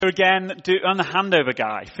Again, on the handover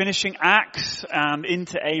guy, finishing Acts and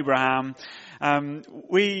into Abraham.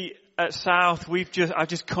 We at South, I've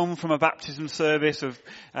just come from a baptism service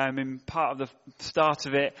in part of the start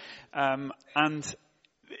of it, and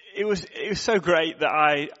it was so great that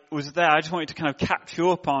I was there. I just wanted to kind of catch you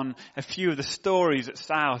up on a few of the stories at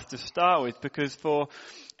South to start with, because for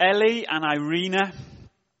Ellie and Irina,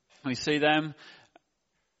 we see them.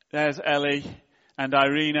 There's Ellie and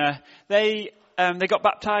Irina. They got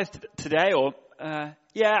baptized today,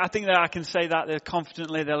 I think that I can say that they're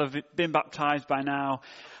confidently they'll have been baptized by now.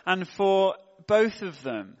 And for both of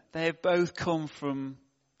them, they have both come from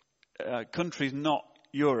countries not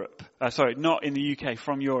not in the UK,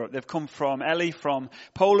 from Europe. They've come from Ellie from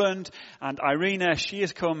Poland, and Irina, she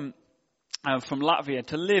has come from Latvia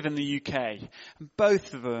to live in the UK. And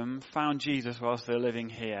both of them found Jesus whilst they're living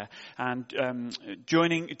here and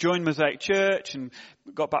joined Mosaic Church and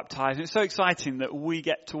got baptized. And it's so exciting that we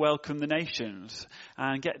get to welcome the nations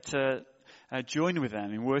and get to join with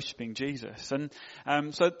them in worshipping Jesus.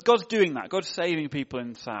 And so God's doing that. God's saving people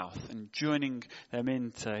in the South and joining them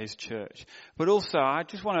into his church. But also, I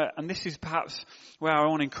just want to, and this is perhaps where I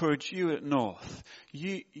want to encourage you at North.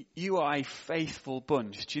 You are a faithful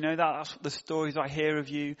bunch. Do you know that? That's the stories I hear of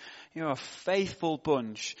you. You're a faithful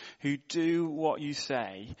bunch who do what you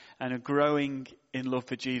say and are growing in love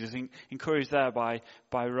for Jesus. Encouraged there by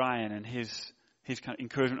Ryan and his kind of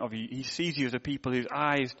encouragement of you. He sees you as a people whose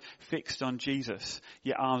eyes fixed on Jesus,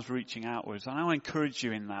 yet arms reaching outwards. And I want to encourage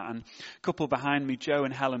you in that. And a couple behind me, Joe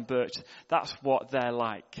and Helen Birch, that's what they're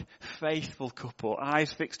like. Faithful couple,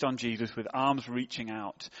 eyes fixed on Jesus with arms reaching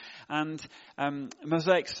out. And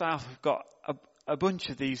Mosaic South have got a bunch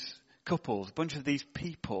of these couples, a bunch of these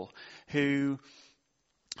people who,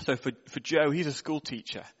 so for Joe, he's a school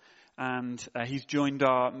teacher. And he's joined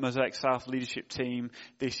our Mosaic South leadership team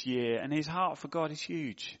this year. And his heart for God is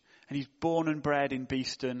huge. And he's born and bred in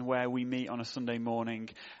Beeston, where we meet on a Sunday morning.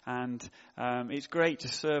 And it's great to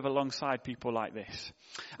serve alongside people like this.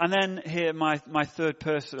 And then here, my third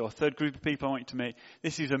group of people I want you to meet.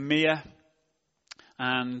 This is Amir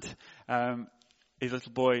and his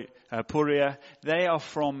little boy, Puria. They are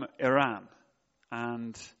from Iran.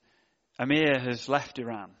 And Amir has left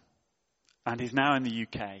Iran. And he's now in the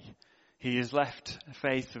UK. He has left the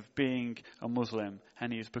faith of being a Muslim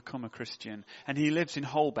and he has become a Christian. And he lives in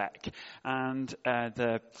Holbeck. And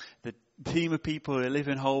the team of people who live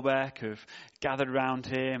in Holbeck have gathered around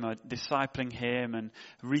him, are discipling him. And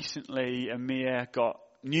recently Amir got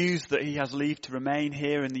news that he has leave to remain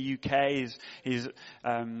here in the UK. His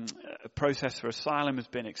process for asylum has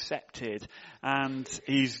been accepted, and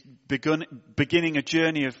he's beginning a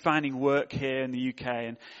journey of finding work here in the UK.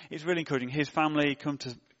 And it's really encouraging. His family come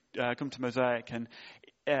to Mosaic, and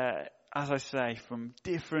as I say, from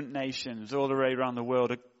different nations all the way around the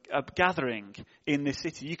world are gathering in this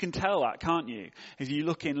city. You can tell that, can't you? As you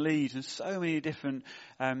look in Leeds, and so many different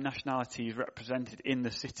nationalities represented in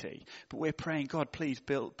the city. But we're praying, God, please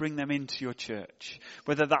bring them into your church.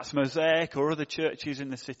 Whether that's Mosaic or other churches in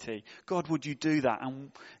the city. God, would you do that?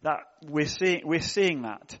 And that we're seeing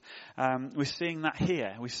that. We're seeing that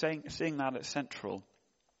here. We're seeing that at Central.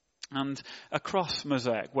 And across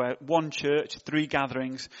Mosaic, where one church, 3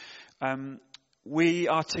 gatherings, we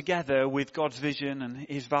are together with God's vision and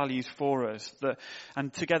his values for us.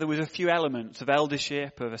 And together with a few elements of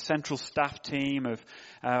eldership, of a central staff team, of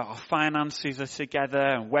our finances are together,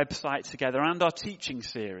 and websites together, and our teaching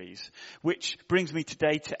series. Which brings me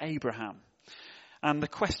today to Abraham. And the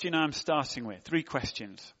question I'm starting with, 3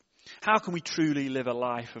 questions. How can we truly live a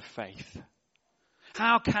life of faith?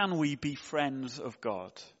 How can we be friends of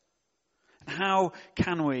God? How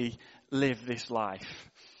can we live this life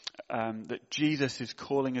that Jesus is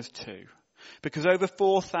calling us to? Because over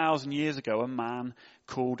 4,000 years ago, a man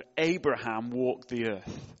called Abraham walked the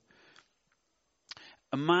earth.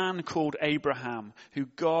 A man called Abraham, who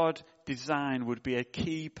God designed would be a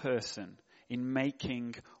key person in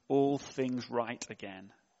making all things right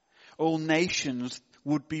again. All nations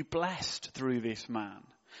would be blessed through this man,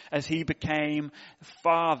 as he became the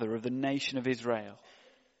father of the nation of Israel.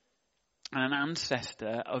 And an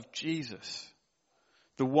ancestor of Jesus,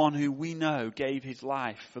 the one who we know gave his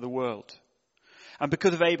life for the world. And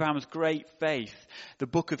because of Abraham's great faith, the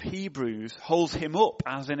book of Hebrews holds him up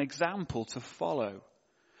as an example to follow.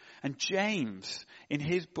 And James, in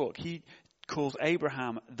his book, he calls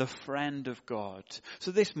Abraham the friend of God.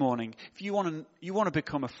 So this morning, if you want to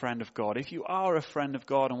become a friend of God, if you are a friend of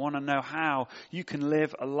God and want to know how you can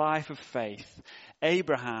live a life of faith,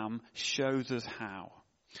 Abraham shows us how.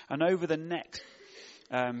 And over the next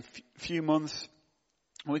few months,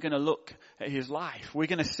 We're going to look at his life. We're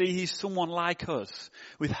going to see he's someone like us,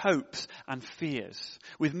 with hopes and fears,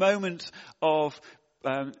 with moments of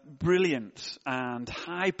brilliance and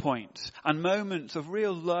high points, and moments of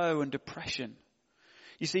real low and depression.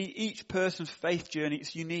 You see, each person's faith journey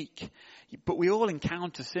is unique, but we all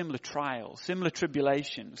encounter similar trials, similar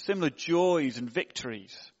tribulations, similar joys and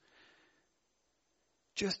victories,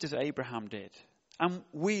 just as Abraham did. And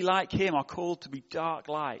we, like him, are called to be bright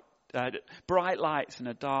lights in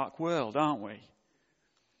a dark world, aren't we?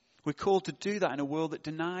 We're called to do that in a world that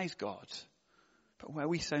denies God, but where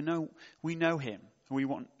we say, no, we know him,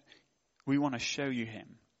 and we want to show you him.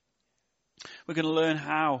 We're going to learn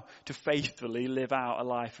how to faithfully live out a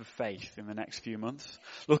life of faith in the next few months,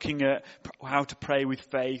 looking at how to pray with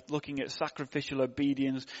faith, looking at sacrificial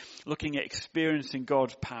obedience, looking at experiencing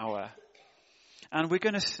God's power. And we're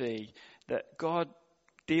going to see that God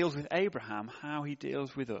deals with Abraham how he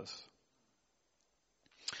deals with us.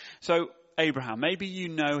 So Abraham, maybe you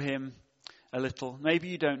know him a little, maybe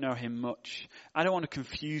you don't know him much. I don't want to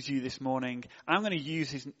confuse you this morning. I'm going to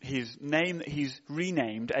use his name that he's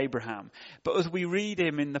renamed Abraham. But as we read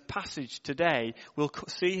him in the passage today, we'll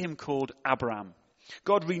see him called Abram.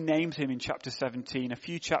 God renames him in chapter 17, a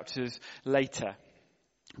few chapters later.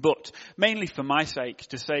 But mainly for my sake,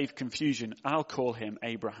 to save confusion, I'll call him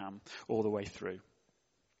Abraham all the way through.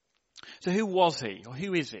 So who was he, or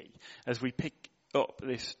who is he, as we pick up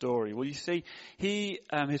this story? Well, you see, he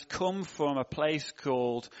has come from a place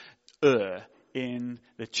called Ur in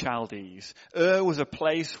the Chaldees. Ur was a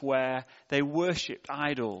place where they worshipped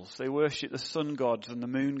idols. They worshipped the sun gods and the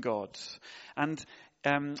moon gods. And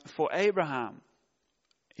for Abraham,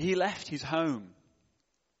 he left his home,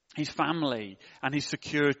 his family, and his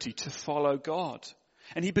security to follow God.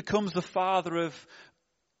 And he becomes the father of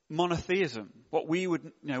monotheism, what we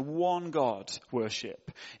would, one God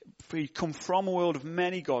worship. He'd come from a world of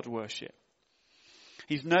many God worship.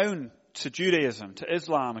 He's known to Judaism, to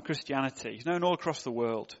Islam and Christianity. He's known all across the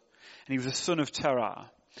world. And he was a son of Terah.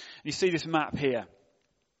 And you see this map here.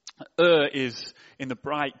 Ur is in the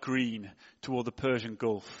bright green toward the Persian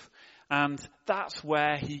Gulf. And that's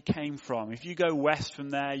where he came from. If you go west from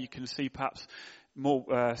there, you can see perhaps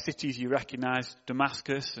more cities you recognize,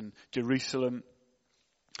 Damascus and Jerusalem.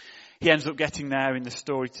 He ends up getting there in the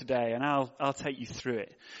story today, and I'll take you through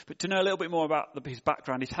it. But to know a little bit more about his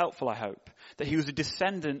background is helpful, I hope. That he was a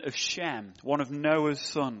descendant of Shem, one of Noah's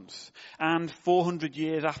sons. And 400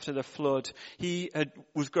 years after the flood, he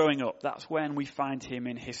was growing up. That's when we find him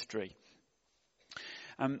in history.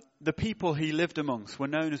 The people he lived amongst were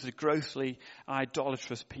known as the grossly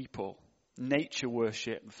idolatrous people. Nature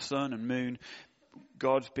worship, sun and moon,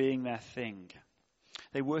 gods being their thing.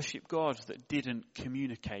 They worshipped gods that didn't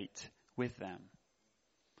communicate with them.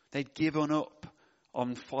 They'd given up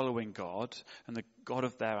on following God and the God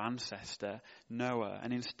of their ancestor, Noah,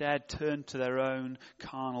 and instead turned to their own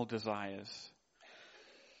carnal desires.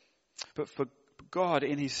 But for God,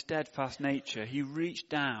 in his steadfast nature, he reached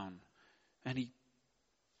down and he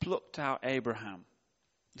plucked out Abraham,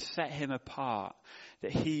 set him apart,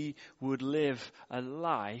 that he would live a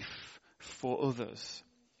life for others.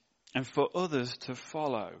 And for others to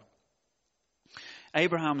follow.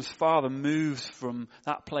 Abraham's father moves from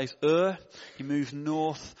that place, Ur. He moves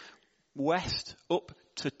northwest up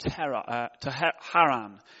to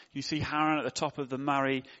Haran. You see Haran at the top of the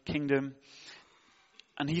Mari kingdom.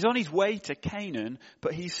 And he's on his way to Canaan,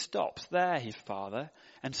 but he stops there, his father,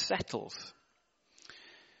 and settles.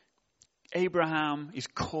 Abraham is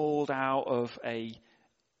called out of a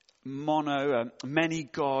many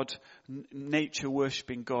God, nature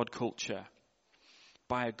worshipping God culture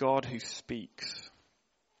by a God who speaks.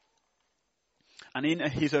 And in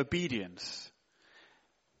his obedience,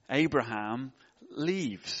 Abraham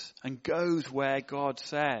leaves and goes where God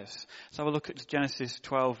says. Let's have a look at Genesis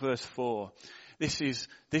 12 verse 4. This is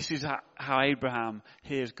how Abraham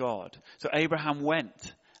hears God. So Abraham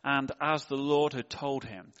went, and as the Lord had told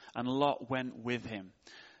him, and Lot went with him.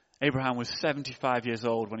 Abraham was 75 years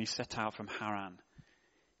old when he set out from Haran.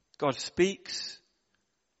 God speaks,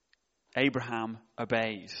 Abraham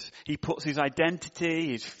obeys. He puts his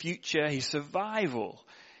identity, his future, his survival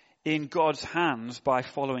in God's hands by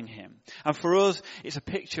following him. And for us, it's a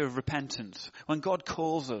picture of repentance. When God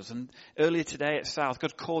calls us, and earlier today at South,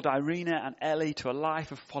 God called Irina and Ellie to a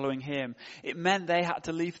life of following him. It meant they had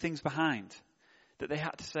to leave things behind. That they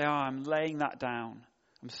had to say, I'm laying that down.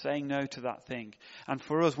 I'm saying no to that thing. And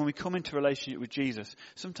for us, when we come into relationship with Jesus,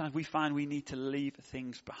 sometimes we find we need to leave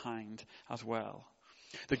things behind as well.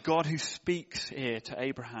 The God who speaks here to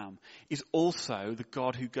Abraham is also the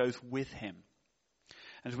God who goes with him.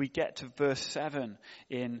 As we get to verse 7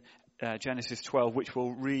 in Genesis 12, which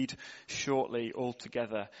we'll read shortly all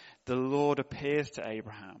together, the Lord appears to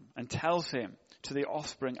Abraham and tells him, to the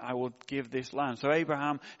offspring I will give this land. So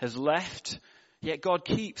Abraham has left, yet God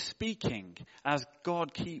keeps speaking as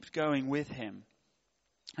God keeps going with him.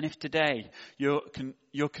 And if today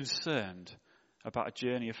you're concerned about a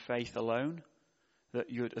journey of faith alone,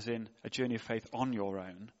 as in a journey of faith on your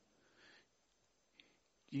own,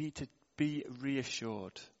 you need to be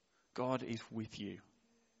reassured. God is with you.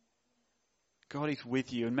 God is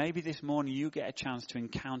with you. And maybe this morning you get a chance to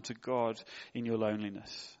encounter God in your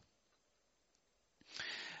loneliness.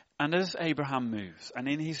 And as Abraham moves, and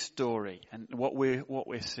in his story, and what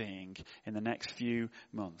we're seeing in the next few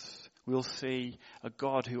months, we'll see a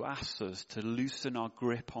God who asks us to loosen our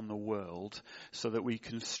grip on the world so that we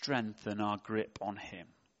can strengthen our grip on him.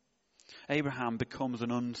 Abraham becomes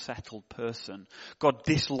an unsettled person. God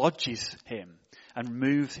dislodges him and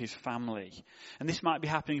moves his family. And this might be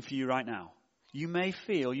happening for you right now. You may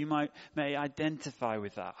identify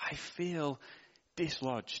with that. I feel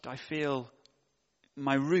dislodged. I feel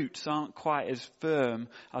my roots aren't quite as firm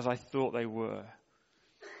as I thought they were.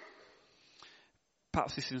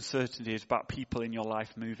 Perhaps this uncertainty is about people in your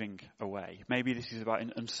life moving away. Maybe this is about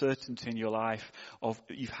an uncertainty in your life of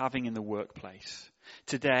you having in the workplace.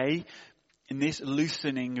 Today, in this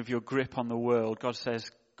loosening of your grip on the world, God says,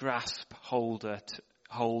 grasp, hold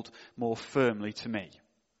more firmly to me.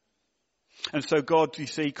 And so God, you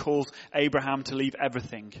see, calls Abraham to leave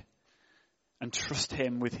everything and trust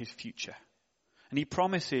him with his future. And he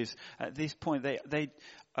promises at this point, they're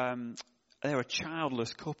a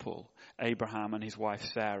childless couple, Abraham and his wife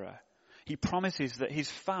Sarah. He promises that his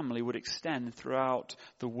family would extend throughout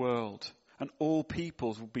the world and all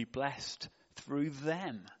peoples would be blessed through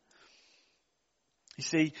them. You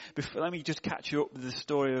see, let me just catch you up with the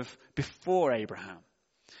story of before Abraham.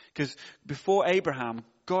 Because before Abraham,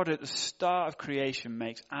 God at the start of creation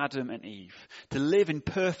makes Adam and Eve to live in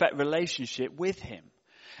perfect relationship with him.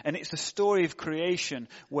 And it's a story of creation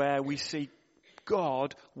where we see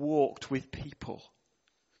God walked with people.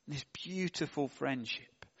 This beautiful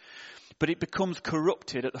friendship. But it becomes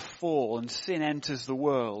corrupted at the fall and sin enters the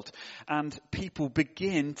world. And people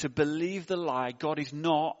begin to believe the lie, God is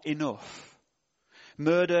not enough.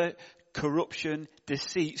 Murder, corruption,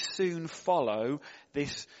 deceit soon follow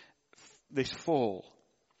this fall.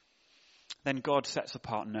 Then God sets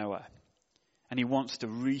apart Noah. And he wants to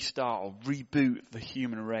restart or reboot the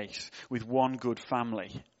human race with one good family.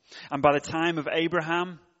 And by the time of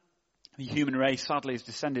Abraham, the human race sadly has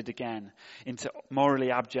descended again into morally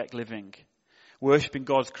abject living, worshipping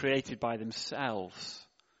gods created by themselves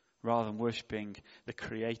rather than worshipping the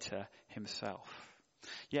Creator himself.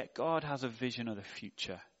 Yet God has a vision of the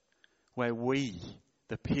future where we,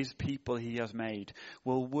 his people he has made,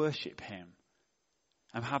 will worship him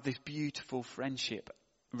and have this beautiful friendship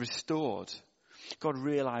restored. God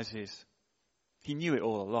realizes, he knew it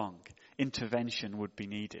all along, intervention would be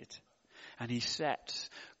needed. And he sets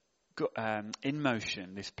in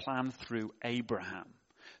motion this plan through Abraham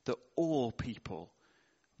that all people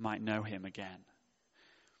might know him again.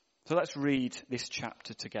 So let's read this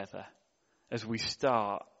chapter together as we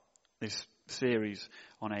start this series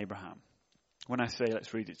on Abraham. When I say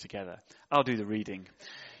let's read it together, I'll do the reading.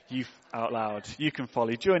 You out loud. You can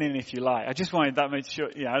follow. Join in if you like. I just wanted that to make sure.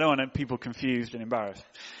 I don't want people confused and embarrassed.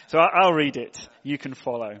 So I'll read it. You can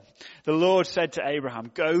follow. The Lord said to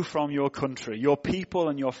Abraham, go from your country, your people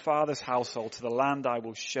and your father's household to the land I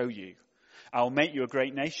will show you. I will make you a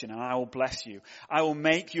great nation and I will bless you. I will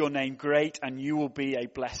make your name great and you will be a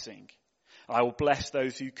blessing. I will bless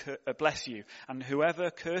those who bless you, and whoever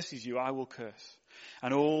curses you I will curse.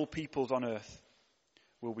 And all peoples on earth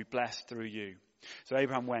will be blessed through you. So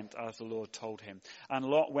Abraham went as the Lord told him, and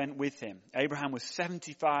Lot went with him. Abraham was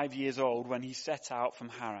 75 years old when he set out from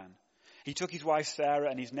Haran. He took his wife Sarah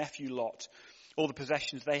and his nephew Lot, all the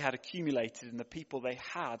possessions they had accumulated and the people they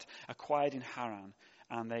had acquired in Haran,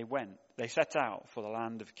 and they set out for the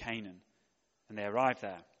land of Canaan, and they arrived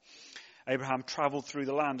there. Abraham travelled through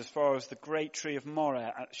the land as far as the great tree of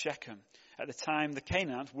Moreh at Shechem. At the time the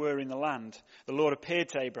Canaanites were in the land, the Lord appeared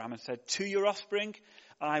to Abraham and said, to your offspring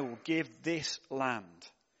I will give this land.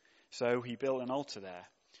 So he built an altar there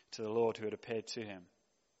to the Lord who had appeared to him.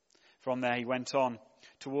 From there he went on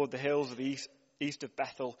toward the hills of the east of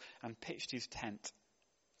Bethel and pitched his tent,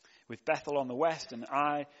 with Bethel on the west and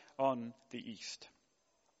Ai on the east.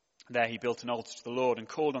 There he built an altar to the Lord and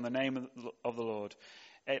called on the name of the Lord.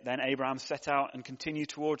 Then Abraham set out and continued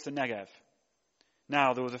towards the Negev.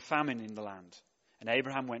 Now there was a famine in the land, and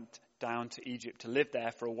Abraham went down to Egypt to live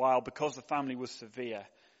there for a while because the famine was severe.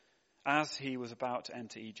 As he was about to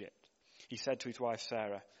enter Egypt, he said to his wife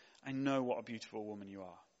Sarah, I know what a beautiful woman you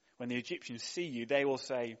are. When the Egyptians see you, they will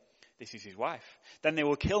say, 'This is his wife.' Then they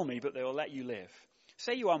will kill me, but they will let you live.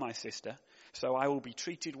 Say you are my sister, so I will be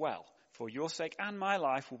treated well. For your sake and my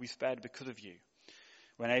life will be spared because of you."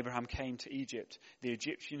 When Abraham came to Egypt, the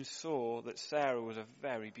Egyptians saw that Sarah was a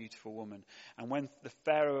very beautiful woman. And when the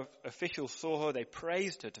Pharaoh officials saw her, they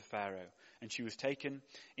praised her to Pharaoh, and she was taken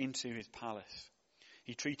into his palace.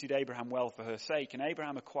 He treated Abraham well for her sake, and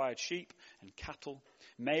Abraham acquired sheep and cattle,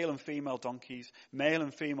 male and female donkeys, male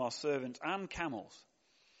and female servants, and camels.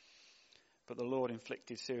 But the Lord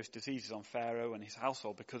inflicted serious diseases on Pharaoh and his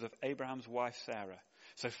household because of Abraham's wife Sarah.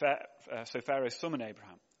 So Pharaoh summoned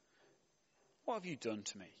Abraham. "What have you done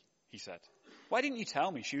to me?" he said. "Why didn't you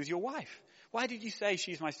tell me she was your wife? Why did you say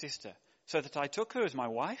she's my sister, so that I took her as my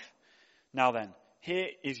wife? Now then,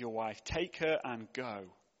 here is your wife. Take her and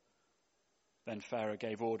go." Then Pharaoh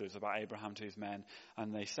gave orders about Abraham to his men,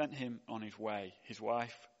 and they sent him on his way, his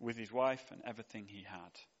wife and everything he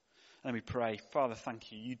had. Let me pray. Father,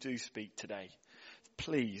 thank you. You do speak today.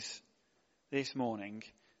 Please, this morning,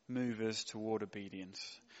 move us toward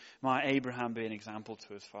obedience. Might Abraham be an example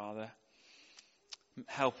to us, Father.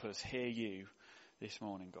 Help us hear you this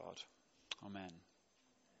morning, God. Amen.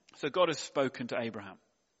 So God has spoken to Abraham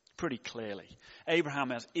pretty clearly. Abraham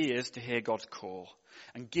has ears to hear God's call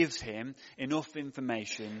and gives him enough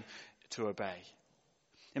information to obey.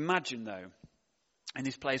 Imagine, though, in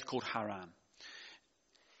this place called Haran,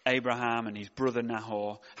 Abraham and his brother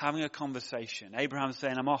Nahor having a conversation. Abraham's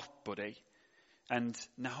saying, "I'm off, buddy." And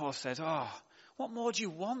Nahor says, "What more do you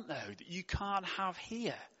want, though, that you can't have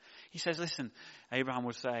here?" He says, "Listen," Abraham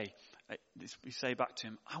would say, we say back to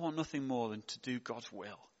him, "I want nothing more than to do God's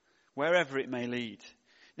will, wherever it may lead."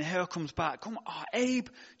 Nahor comes back, "Abe,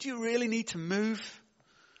 do you really need to move?"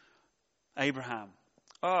 Abraham,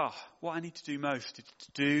 "What I need to do most is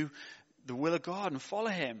to do the will of God and follow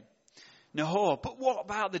him." Nahor, "But what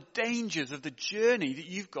about the dangers of the journey that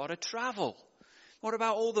you've got to travel? What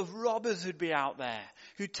about all the robbers who'd be out there,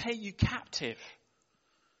 who'd take you captive?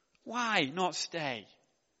 Why not stay?"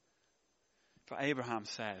 But Abraham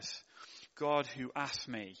says, "God who asked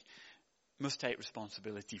me must take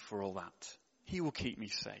responsibility for all that. He will keep me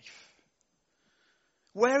safe."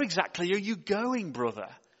 "Where exactly are you going,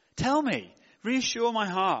 brother? Tell me, reassure my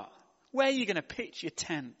heart. Where are you going to pitch your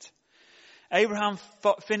tent?" Abraham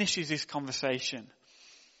finishes this conversation.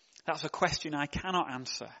 That's a question I cannot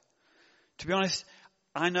answer. To be honest,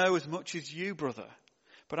 I know as much as you, brother,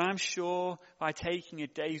 but I'm sure by taking a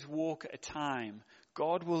day's walk at a time,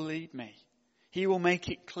 God will lead me. He will make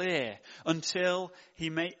it clear until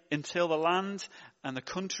the land and the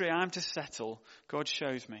country I'm to settle, God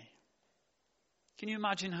shows me. Can you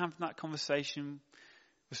imagine having that conversation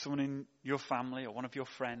with someone in your family or one of your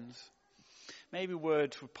friends? Maybe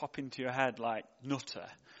words would pop into your head like nutter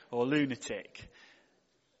or lunatic.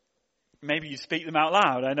 Maybe you speak them out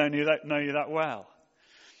loud. I don't know you that well.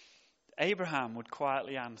 Abraham would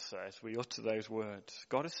quietly answer as we utter those words,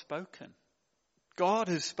 "God has spoken. God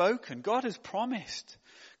has spoken. God has promised.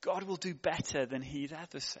 God will do better than he'd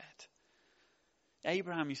ever said."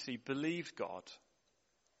 Abraham, you see, believed God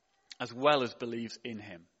as well as believes in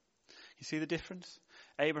him. You see the difference?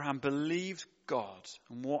 Abraham believes God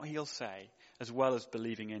and what he'll say as well as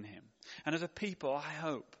believing in him. And as a people, I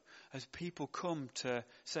hope, as people come to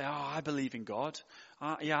say, I believe in God.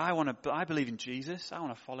 I believe in Jesus. I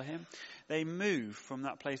want to follow him. They move from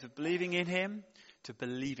that place of believing in him to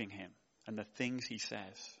believing him and the things he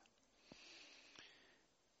says.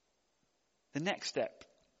 The next step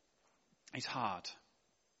is hard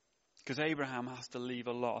because Abraham has to leave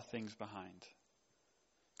a lot of things behind.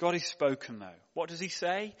 God has spoken, though. What does he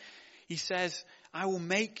say? He says, "I will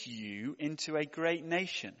make you into a great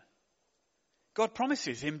nation." God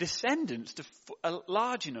promises him descendants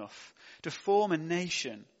large enough to form a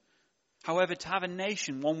nation. However, to have a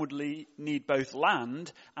nation, one would need both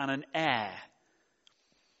land and an heir.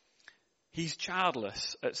 He's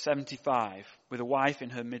childless at 75 with a wife in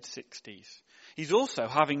her mid-60s. He's also,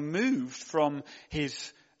 having moved from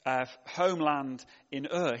his homeland in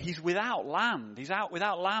Ur, he's without land.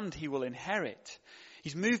 Without land he will inherit.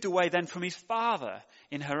 He's moved away then from his father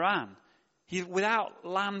in Haran. He's without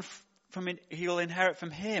land he will inherit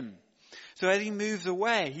from him. So as he moves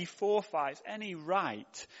away, he forfeits any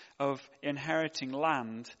right of inheriting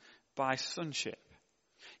land by sonship.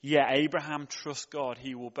 Yet Abraham trusts God.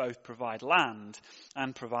 He will both provide land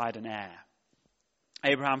and provide an heir.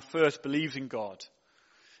 Abraham first believes in God,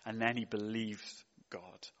 and then he believes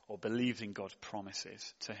God, or believes in God's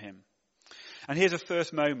promises to him. And here's a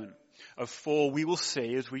first moment of 4 we will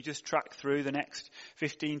see as we just track through the next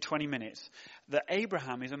 15, 20 minutes, that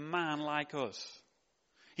Abraham is a man like us.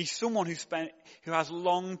 He's someone who has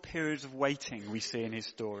long periods of waiting, we see in his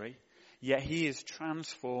story, yet he is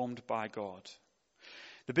transformed by God.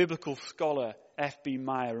 The biblical scholar F.B.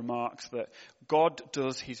 Meyer remarks that God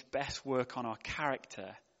does his best work on our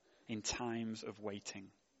character in times of waiting.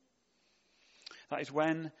 That is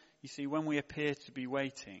when we appear to be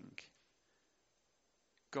waiting,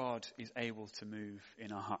 God is able to move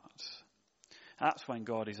in our hearts. That's when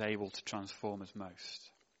God is able to transform us most.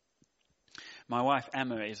 My wife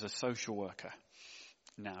Emma is a social worker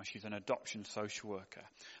now. She's an adoption social worker.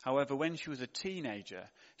 However, when she was a teenager,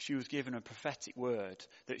 she was given a prophetic word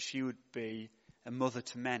that she would be a mother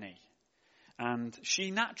to many. And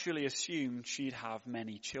she naturally assumed she'd have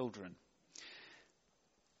many children.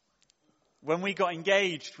 When we got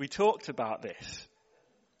engaged, we talked about this.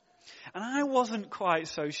 And I wasn't quite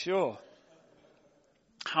so sure.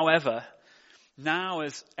 However, now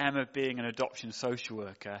as Emma, being an adoption social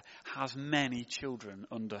worker, has many children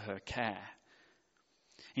under her care,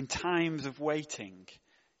 in times of waiting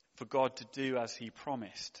for God to do as he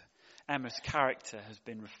promised, Emma's character has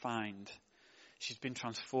been refined. She's been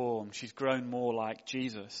transformed. She's grown more like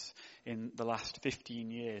Jesus in the last 15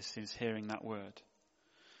 years since hearing that word.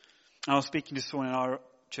 I was speaking to someone in our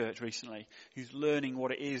church recently who's learning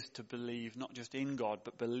what it is to believe not just in God,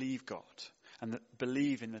 but believe God and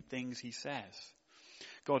believe in the things he says.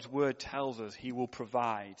 God's word tells us he will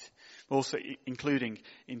provide, also including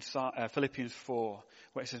in Philippians 4,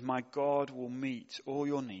 where it says, my God will meet all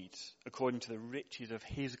your needs according to the riches of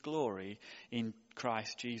his glory in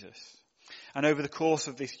Christ Jesus. And over the course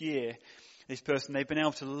of this year, they've been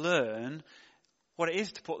able to learn what it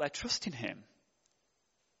is to put their trust in him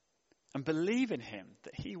and believe in him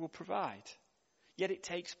that he will provide. Yet it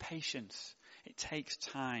takes patience. It takes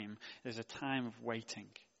time. There's a time of waiting.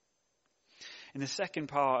 In the second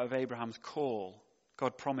part of Abraham's call,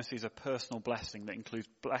 God promises a personal blessing that includes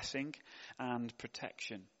blessing and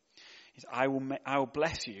protection. He says, I will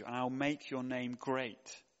bless you and I will make your name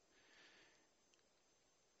great.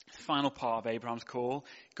 The final part of Abraham's call,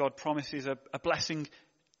 God promises a blessing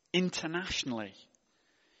internationally.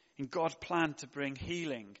 In God's plan to bring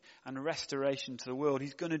healing and restoration to the world,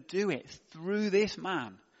 he's going to do it through this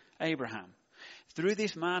man, Abraham. Through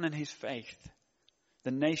this man and his faith.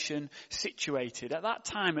 The nation situated at that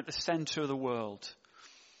time at the center of the world.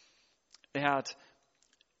 They had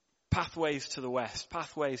pathways to the west,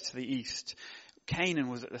 pathways to the east. Canaan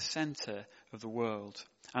was at the center of the world.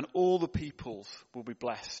 And all the peoples will be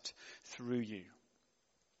blessed through you.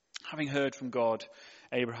 Having heard from God,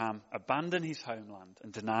 Abraham abandoned his homeland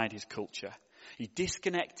and denied his culture. He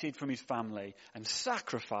disconnected from his family and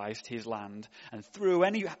sacrificed his land and threw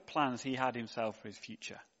any plans he had himself for his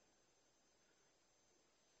future.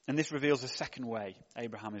 And this reveals a second way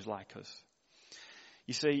Abraham is like us.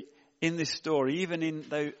 You see, in this story, even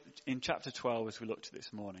in chapter 12, as we looked at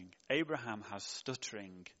this morning, Abraham has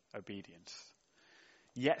stuttering obedience.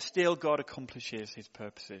 Yet still God accomplishes his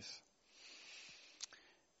purposes.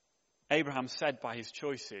 Abraham said by his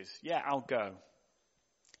choices, yeah, I'll go.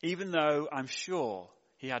 Even though I'm sure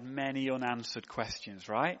he had many unanswered questions,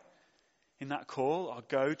 right? In that call, I'll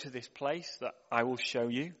go to this place that I will show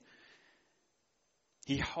you.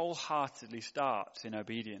 He wholeheartedly starts in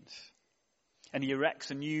obedience. And he erects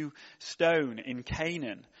a new stone in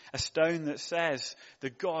Canaan, a stone that says the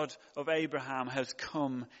God of Abraham has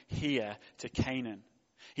come here to Canaan.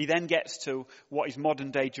 He then gets to what is modern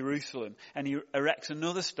day Jerusalem, and he erects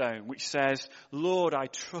another stone which says, Lord, I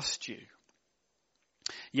trust you.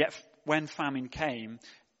 Yet when famine came,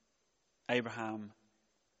 Abraham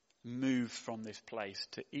moved from this place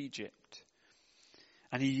to Egypt.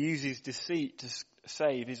 And he uses deceit to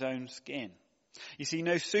save his own skin. You see,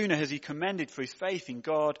 no sooner has he commended for his faith in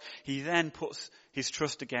God, he then puts his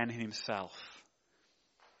trust again in himself.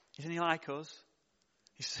 Isn't he like us?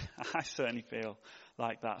 I certainly feel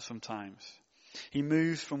like that sometimes. He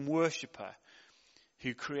moves from worshipper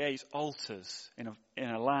who creates altars in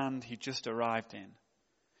a land he just arrived in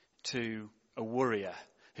to a worrier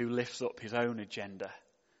who lifts up his own agenda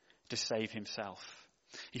to save himself.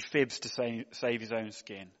 He fibs to save his own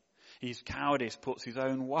skin. His cowardice puts his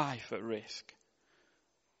own wife at risk.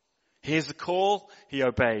 Hears the call, he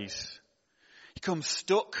obeys. He comes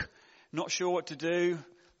stuck, not sure what to do,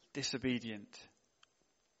 disobedient.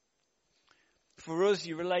 For us,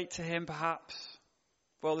 you relate to him perhaps.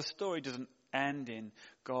 Well, the story doesn't end in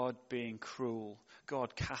God being cruel,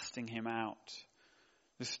 God casting him out.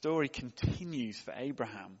 The story continues for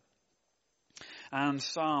Abraham. And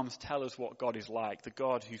Psalms tell us what God is like. The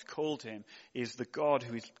God who's called him is the God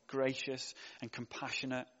who is gracious and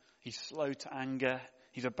compassionate. He's slow to anger.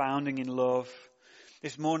 He's abounding in love.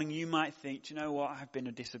 This morning you might think, do you know what? I've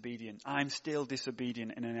been disobedient. I'm still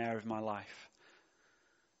disobedient in an area of my life.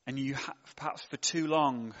 And you perhaps for too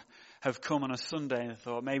long have come on a Sunday and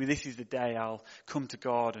thought, maybe this is the day I'll come to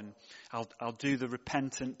God and I'll do the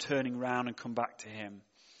repentant turning round and come back to him.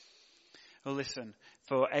 Well, listen,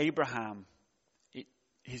 for Abraham,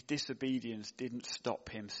 his disobedience didn't stop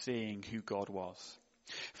him seeing who God was.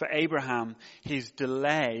 For Abraham, his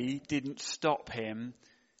delay didn't stop him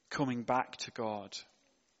coming back to God.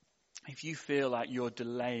 If you feel like you're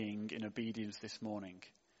delaying in obedience this morning,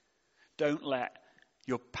 don't let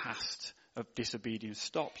your past of disobedience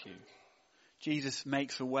stop you. Jesus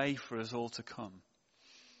makes a way for us all to come.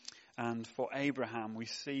 And for Abraham, we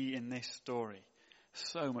see in this story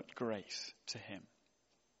so much grace to him.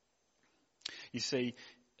 You see,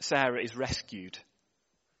 Sarah is rescued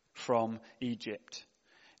from Egypt.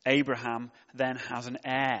 Abraham then has an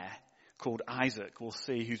heir called Isaac, we'll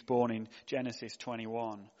see, who's born in Genesis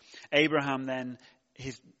 21. Abraham's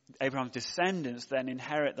descendants then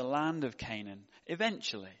inherit the land of Canaan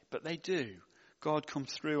eventually, but they do. God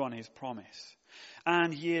comes through on his promise.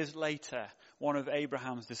 And years later, one of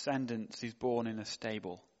Abraham's descendants is born in a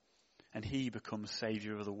stable, and he becomes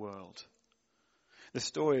savior of the world. The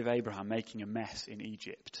story of Abraham making a mess in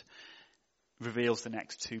Egypt reveals the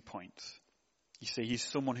next 2 points. You see, he's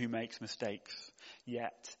someone who makes mistakes,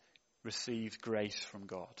 yet receives grace from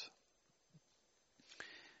God.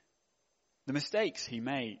 The mistakes he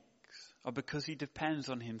makes are because he depends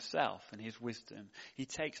on himself and his wisdom. He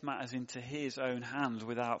takes matters into his own hands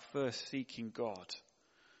without first seeking God.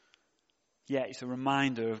 Yet it's a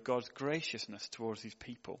reminder of God's graciousness towards his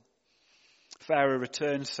people. Pharaoh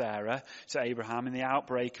returns Sarah to Abraham in the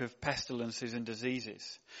outbreak of pestilences and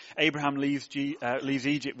diseases. Abraham leaves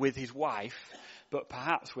Egypt with his wife, but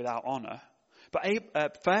perhaps without honor.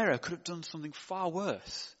 But Pharaoh could have done something far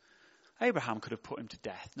worse. Abraham could have put him to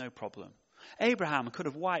death, no problem. Abraham could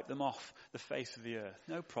have wiped them off the face of the earth,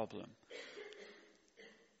 no problem.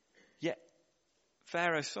 Yet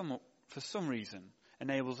Pharaoh, for some reason,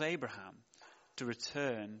 enables Abraham to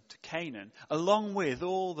return to Canaan, along with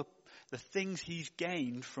all the things he's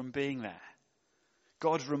gained from being there.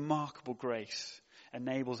 God's remarkable grace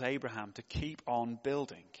enables Abraham to keep on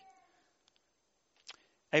building.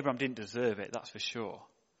 Abraham didn't deserve it, that's for sure.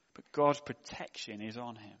 But God's protection is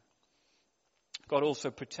on him. God also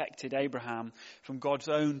protected Abraham from God's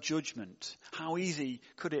own judgment. How easy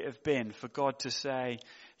could it have been for God to say,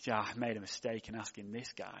 yeah, I made a mistake in asking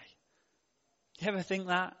this guy. You ever think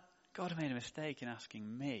that? God made a mistake in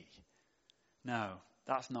asking me. No,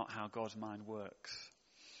 that's not how God's mind works.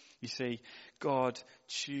 You see, God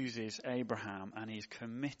chooses Abraham and he's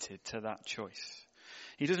committed to that choice.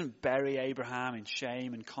 He doesn't bury Abraham in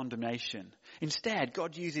shame and condemnation. Instead,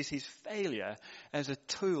 God uses his failure as a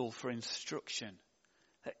tool for instruction,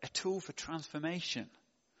 a tool for transformation.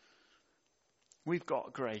 We've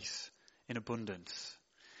got grace in abundance,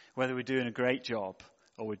 whether we're doing a great job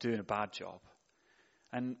or we're doing a bad job.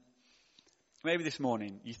 And maybe this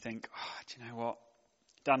morning you think, do you know what?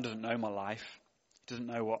 Dan doesn't know my life. He doesn't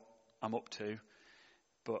know what I'm up to,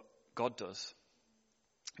 but God does.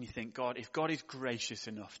 And you think, God, if God is gracious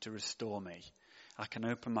enough to restore me, I can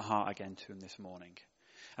open my heart again to him this morning.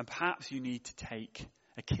 And perhaps you need to take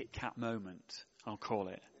a Kit Kat moment, I'll call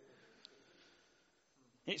it.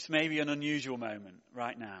 It's maybe an unusual moment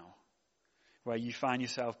right now where you find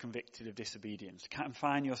yourself convicted of disobedience. Can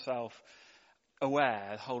find yourself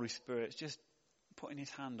aware the Holy Spirit's just putting his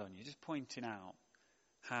hand on you, just pointing out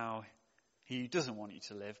how he doesn't want you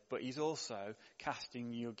to live, but he's also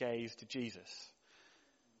casting your gaze to Jesus.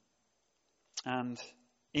 And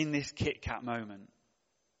in this Kit Kat moment,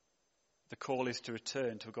 the call is to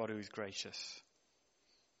return to a God who is gracious.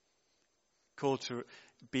 Call to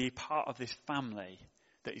be part of this family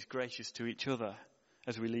that is gracious to each other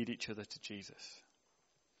as we lead each other to Jesus.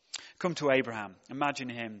 Come to Abraham. Imagine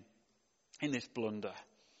him in this blunder.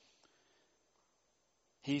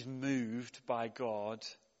 He's moved by God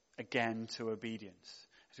again to obedience.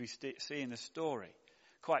 As we see in the story,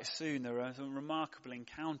 quite soon there are some remarkable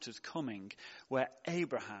encounters coming where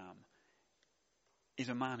Abraham is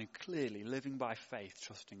a man who clearly living by faith,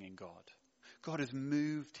 trusting in God. God has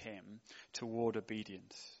moved him toward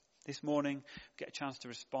obedience. This morning, get a chance to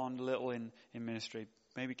respond a little in ministry,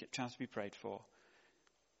 maybe get a chance to be prayed for.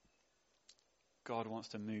 God wants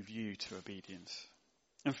to move you to obedience.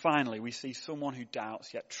 And finally, we see someone who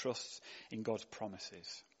doubts yet trusts in God's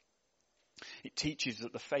promises. It teaches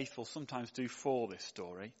that the faithful sometimes do fall, this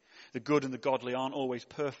story. The good and the godly aren't always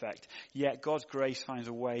perfect, yet God's grace finds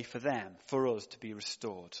a way for them, for us, to be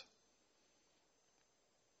restored.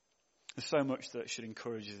 There's so much that should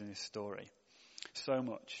encourage us in this story. So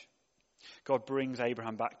much. God brings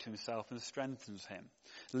Abraham back to himself and strengthens him,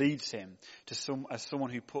 leads him as someone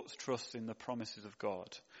who puts trust in the promises of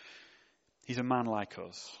God. He's a man like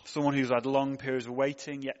us, someone who's had long periods of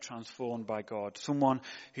waiting, yet transformed by God, someone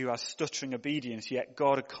who has stuttering obedience, yet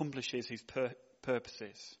God accomplishes his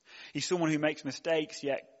purposes. He's someone who makes mistakes,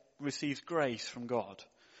 yet receives grace from God.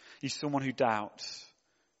 He's someone who doubts,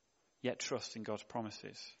 yet trusts in God's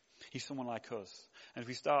promises. He's someone like us. And as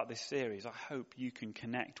we start this series, I hope you can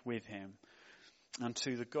connect with him and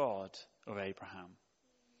to the God of Abraham.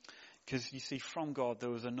 Because you see, from God there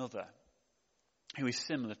was another who is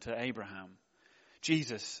similar to Abraham.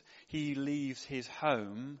 Jesus, he leaves his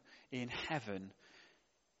home in heaven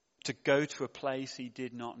to go to a place he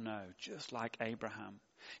did not know, just like Abraham.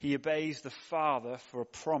 He obeys the Father for a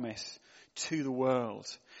promise to the world.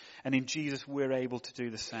 And in Jesus we're able to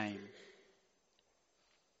do the same.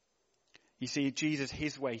 You see, Jesus,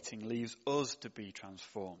 his waiting leaves us to be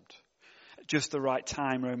transformed. At just the right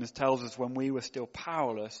time, Romans tells us, when we were still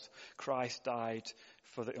powerless, Christ died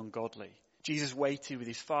for the ungodly. Jesus waited with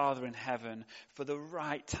his Father in heaven for the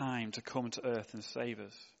right time to come to earth and save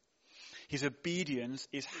us. His obedience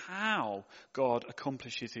is how God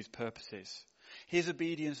accomplishes his purposes. His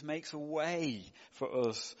obedience makes a way for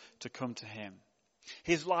us to come to him.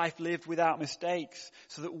 His life lived without mistakes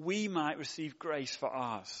so that we might receive grace for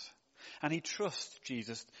ours. And he trusts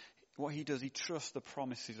Jesus. What he does, he trusts the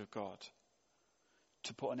promises of God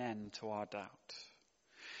to put an end to our doubt.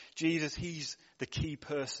 Jesus, he's the key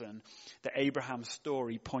person that Abraham's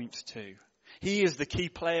story points to. He is the key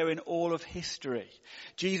player in all of history.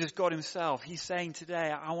 Jesus, God himself, he's saying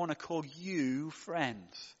today, I want to call you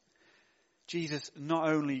friends. Jesus not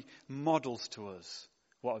only models to us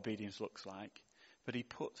what obedience looks like, but he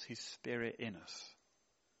puts his Spirit in us.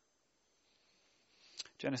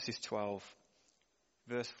 Genesis 12,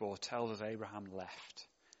 verse 4 tells us Abraham left.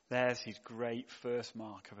 There's his great first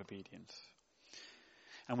mark of obedience.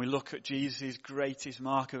 And we look at Jesus' greatest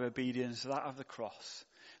mark of obedience, that of the cross,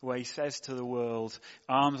 where he says to the world,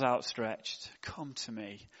 arms outstretched, come to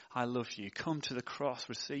me, I love you. Come to the cross,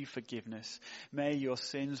 receive forgiveness. May your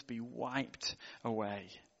sins be wiped away.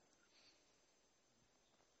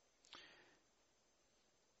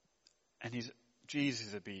 And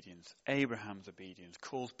Jesus' obedience, Abraham's obedience,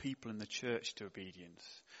 calls people in the church to obedience.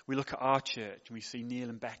 We look at our church and we see Neil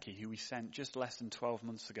and Becky, who we sent just less than 12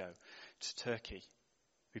 months ago to Turkey,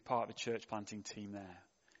 to be part of the church planting team there.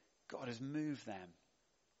 God has moved them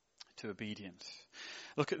to obedience.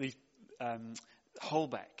 Look at the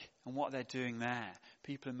Holbeck and what they're doing there.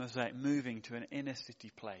 People in Mosaic moving to an inner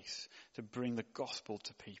city place to bring the gospel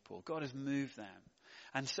to people. God has moved them.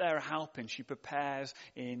 And Sarah Halpin, she prepares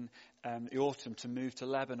in the autumn to move to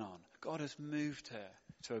Lebanon. God has moved her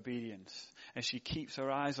to obedience as she keeps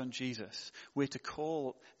her eyes on Jesus. We're to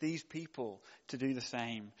call these people to do the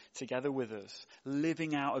same together with us,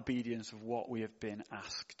 living out obedience of what we have been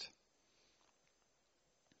asked.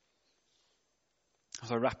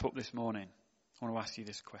 As I wrap up this morning, I want to ask you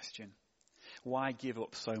this question. Why give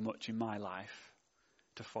up so much in my life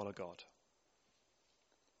to follow God?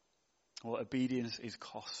 Well, obedience is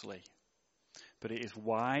costly, but it is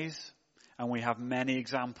wise, and we have many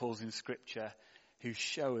examples in Scripture who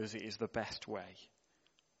show us it is the best way.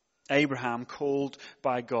 Abraham called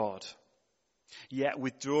by God, yet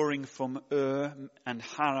withdrawing from Ur and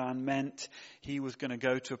Haran meant he was going to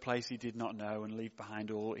go to a place he did not know and leave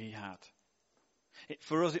behind all he had.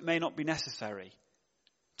 For us, it may not be necessary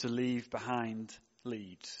to leave behind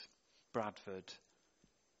Leeds, Bradford,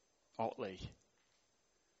 Otley,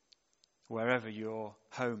 wherever your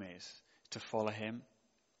home is, to follow him.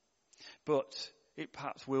 But it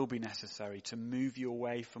perhaps will be necessary to move you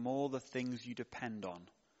away from all the things you depend on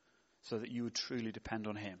so that you would truly depend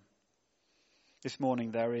on him. This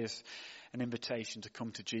morning there is an invitation to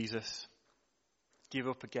come to Jesus. Give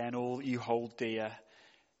up again all that you hold dear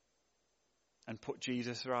and put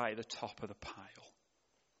Jesus right at the top of the pile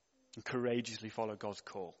and courageously follow God's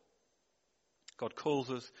call. God calls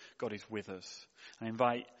us. God is with us. I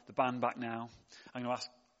invite the band back now. I'm going to ask,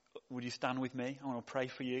 would you stand with me? I want to pray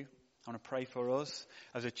for you. I want to pray for us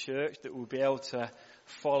as a church that we'll be able to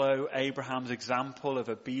follow Abraham's example of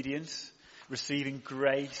obedience, receiving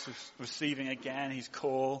grace, receiving again his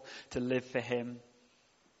call to live for him.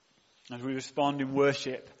 As we respond in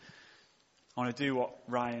worship, I want to do what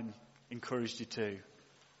Ryan encouraged you to,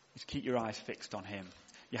 is keep your eyes fixed on him.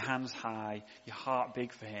 Your hands high, your heart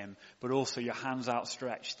big for him, but also your hands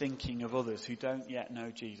outstretched, thinking of others who don't yet know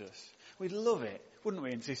Jesus. We'd love it, wouldn't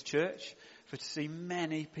we, in this church, for to see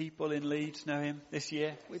many people in Leeds know him this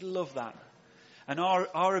year? We'd love that. And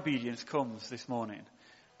our obedience comes this morning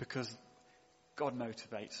because God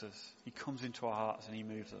motivates us. He comes into our hearts and he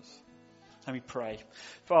moves us. Let me pray.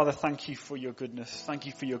 Father, thank you for your goodness. Thank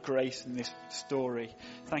you for your grace in this story.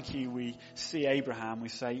 Thank you. We see Abraham. We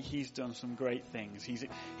say he's done some great things.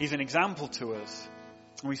 He's an example to us.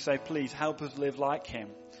 And we say, please help us live like him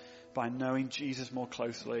by knowing Jesus more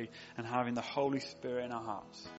closely and having the Holy Spirit in our hearts.